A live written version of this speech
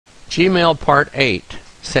Gmail Part 8.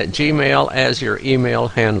 Set Gmail as your email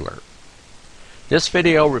handler. This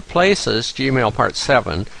video replaces Gmail Part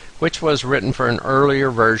 7, which was written for an earlier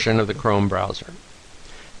version of the Chrome browser.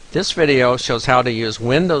 This video shows how to use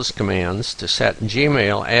Windows commands to set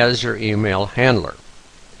Gmail as your email handler.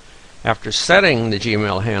 After setting the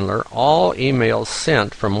Gmail handler, all emails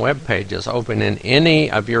sent from web pages open in any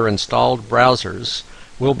of your installed browsers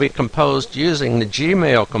will be composed using the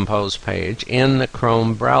Gmail Compose page in the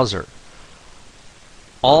Chrome browser.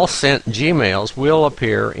 All sent Gmails will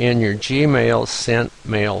appear in your Gmail Sent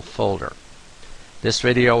Mail folder. This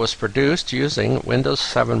video was produced using Windows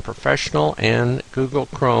 7 Professional and Google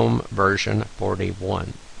Chrome version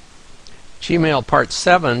 41. Gmail Part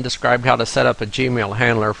 7 described how to set up a Gmail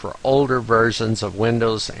handler for older versions of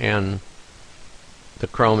Windows and the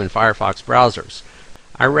Chrome and Firefox browsers.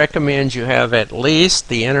 I recommend you have at least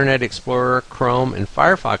the Internet Explorer, Chrome, and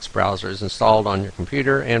Firefox browsers installed on your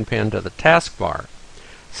computer and pinned to the taskbar.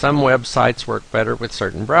 Some websites work better with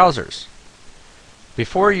certain browsers.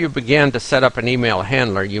 Before you begin to set up an email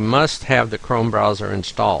handler, you must have the Chrome browser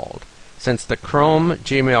installed, since the Chrome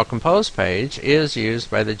Gmail Compose page is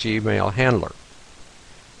used by the Gmail handler.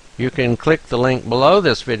 You can click the link below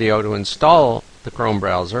this video to install the Chrome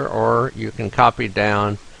browser, or you can copy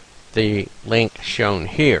down the link shown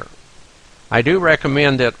here. I do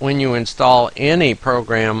recommend that when you install any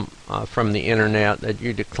program from the internet that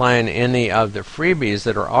you decline any of the freebies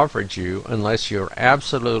that are offered you unless you're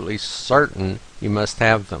absolutely certain you must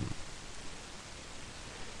have them.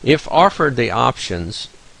 If offered the options,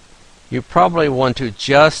 you probably want to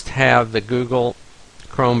just have the Google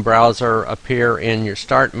Chrome browser appear in your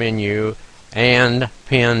Start menu and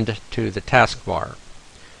pinned to the taskbar.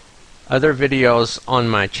 Other videos on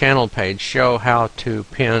my channel page show how to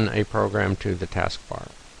pin a program to the taskbar.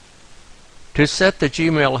 To set the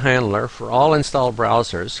Gmail handler for all installed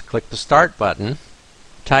browsers, click the Start button,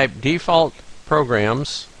 type Default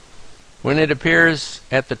Programs. When it appears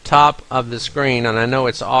at the top of the screen, and I know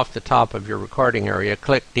it's off the top of your recording area,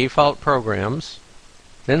 click Default Programs,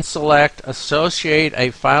 then select Associate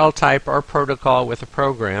a file type or protocol with a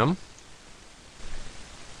program.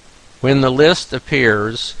 When the list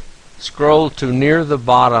appears, scroll to near the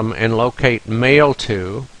bottom and locate Mail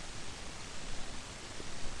To.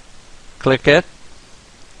 Click it.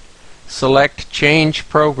 Select Change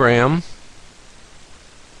Program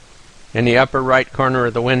in the upper right corner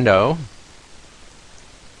of the window.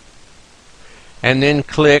 And then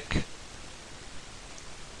click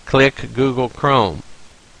Google Chrome.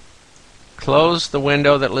 Close the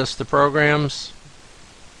window that lists the programs.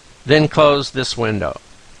 Then close this window.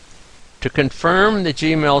 To confirm the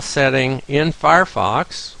Gmail setting in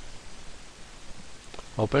Firefox,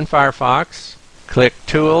 open Firefox, click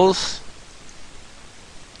Tools,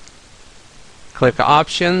 click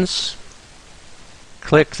Options,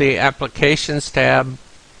 click the Applications tab,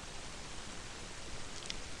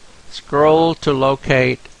 scroll to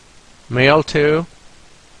locate Mail To,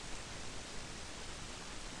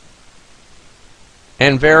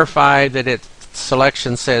 and verify that its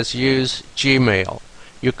selection says Use Gmail.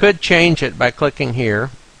 You could change it by clicking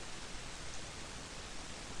here,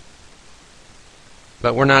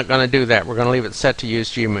 but we're not going to do that. We're going to leave it set to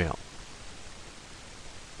Use Gmail.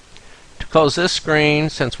 To close this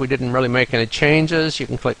screen, since we didn't really make any changes, you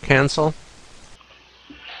can click Cancel.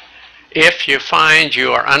 If you find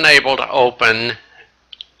you are unable to open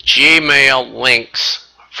Gmail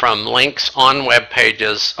links from links on web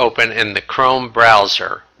pages open in the Chrome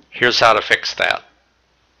browser, here's how to fix that.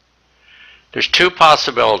 There's two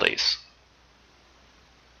possibilities.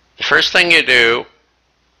 The first thing you do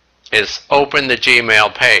is open the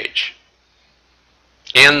Gmail page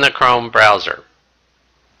in the Chrome browser.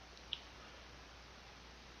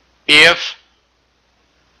 If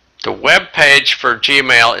the web page for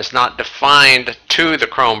Gmail is not defined to the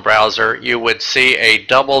Chrome browser, you would see a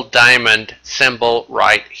double diamond symbol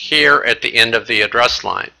right here at the end of the address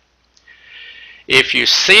line. If you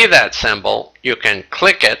see that symbol, you can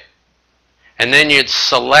click it, and then you'd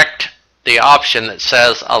select the option that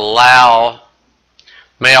says Allow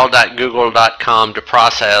mail.google.com to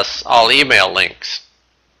process all email links.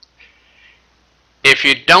 If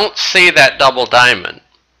you don't see that double diamond,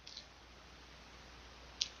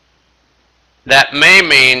 that may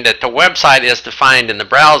mean that the website is defined in the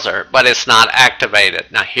browser, but it's not activated.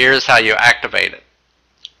 Now here's how you activate it.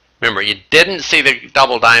 Remember, you didn't see the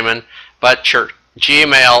double diamond, but your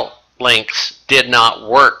Gmail links did not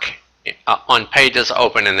work on pages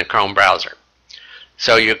open in the Chrome browser.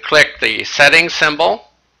 So you click the Settings symbol,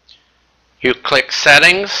 you click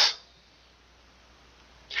Settings,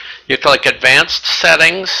 you click Advanced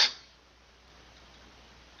Settings,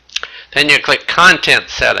 Then you click Content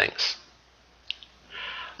Settings.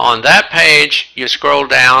 On that page, you scroll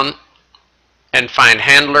down and find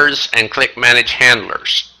Handlers and click Manage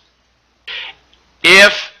Handlers.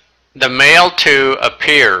 If the Mail To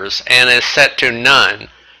appears and is set to None,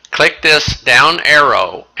 click this down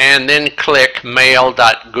arrow and then click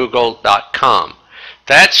mail.google.com.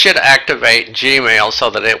 That should activate Gmail so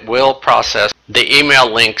that it will process the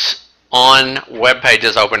email links on web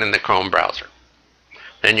pages open in the Chrome browser.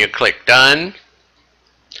 Then you click Done.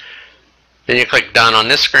 Then you click Done on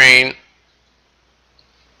this screen,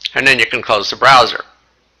 and then you can close the browser.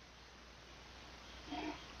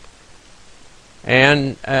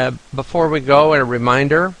 And before we go, a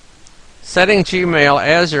reminder, setting Gmail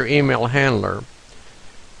as your email handler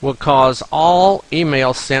will cause all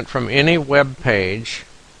emails sent from any web page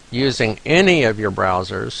using any of your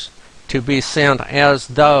browsers to be sent as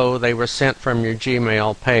though they were sent from your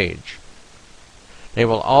Gmail page. They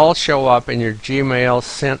will all show up in your Gmail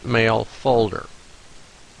Sent Mail folder.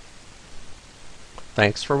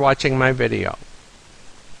 Thanks for watching my video.